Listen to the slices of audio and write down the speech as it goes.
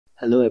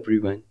Hello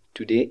everyone,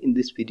 today in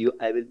this video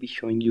I will be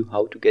showing you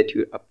how to get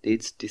your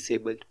updates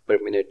disabled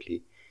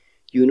permanently.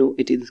 You know,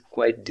 it is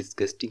quite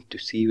disgusting to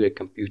see your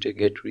computer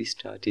get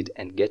restarted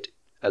and get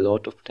a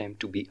lot of time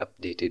to be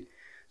updated.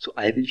 So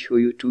I will show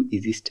you 2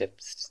 easy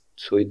steps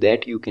so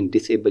that you can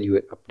disable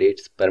your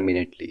updates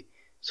permanently.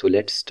 So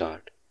let's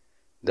start.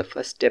 The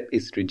first step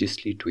is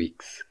registry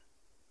tweaks.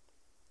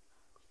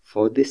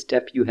 For this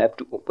step you have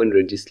to open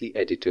registry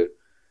editor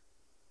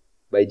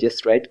by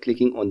just right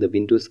clicking on the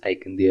Windows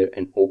icon there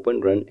and open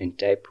run and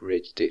type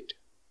regedit.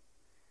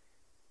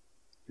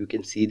 You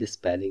can see the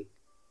spelling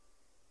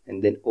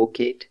and then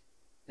OK it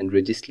and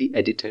registry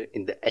editor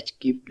in the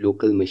HKey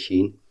local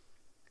machine,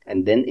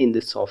 and then in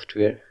the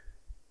software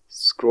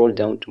scroll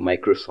down to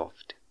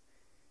Microsoft,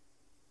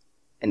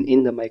 and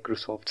in the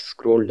Microsoft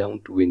scroll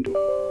down to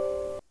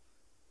Window,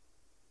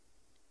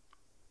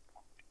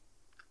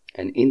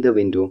 and in the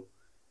window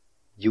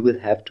you will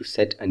have to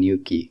set a new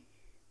key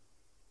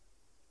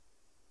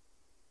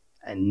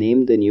and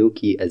name the new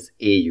key as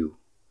AU.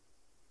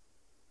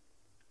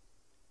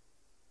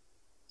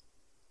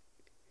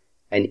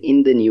 And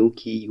in the new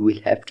key you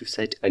will have to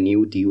set a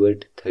new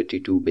DWORD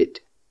 32-bit.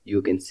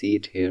 You can see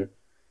it here,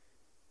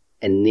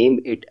 and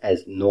name it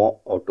as No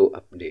Auto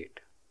Update.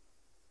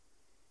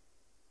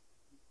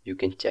 You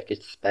can check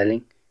its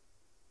spelling,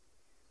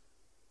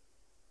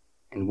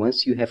 and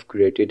once you have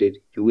created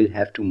it you will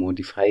have to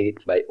modify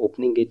it by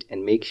opening it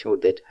and make sure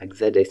that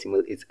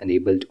hexadecimal is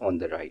enabled on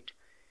the right,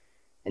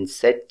 and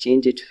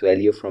change its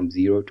value from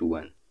 0 to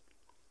 1.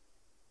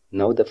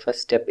 Now the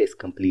first step is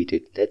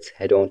completed. Let's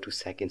head on to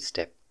second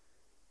step.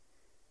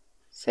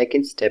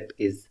 Second step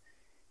is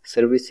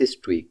services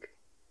tweak,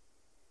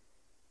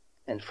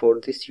 and for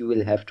this you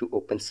will have to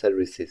open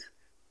services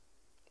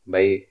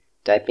by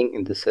typing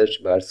in the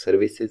search bar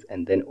services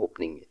and then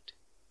opening it.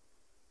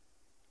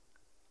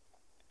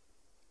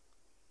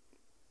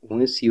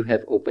 Once you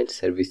have opened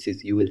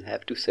services you will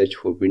have to search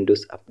for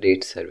Windows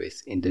Update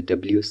Service in the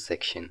WS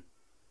section.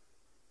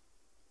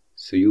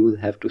 So you will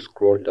have to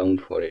scroll down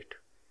for it,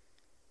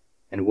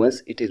 and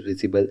once it is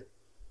visible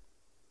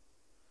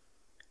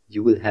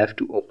you will have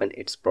to open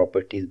its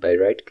properties by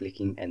right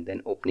clicking and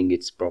then opening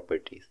its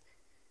properties,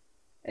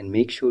 and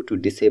make sure to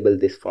disable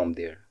this from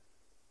there,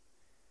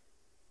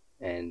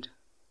 and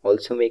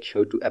also make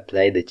sure to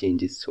apply the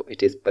changes so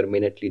it is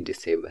permanently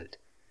disabled.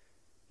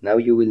 Now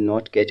you will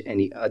not get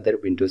any other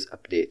Windows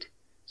update.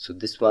 So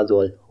this was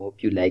all.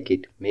 Hope you like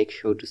it. Make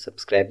sure to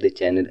subscribe the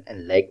channel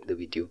and like the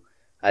video.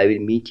 I will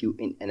meet you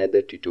in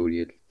another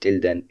tutorial.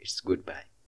 Till then, it's goodbye.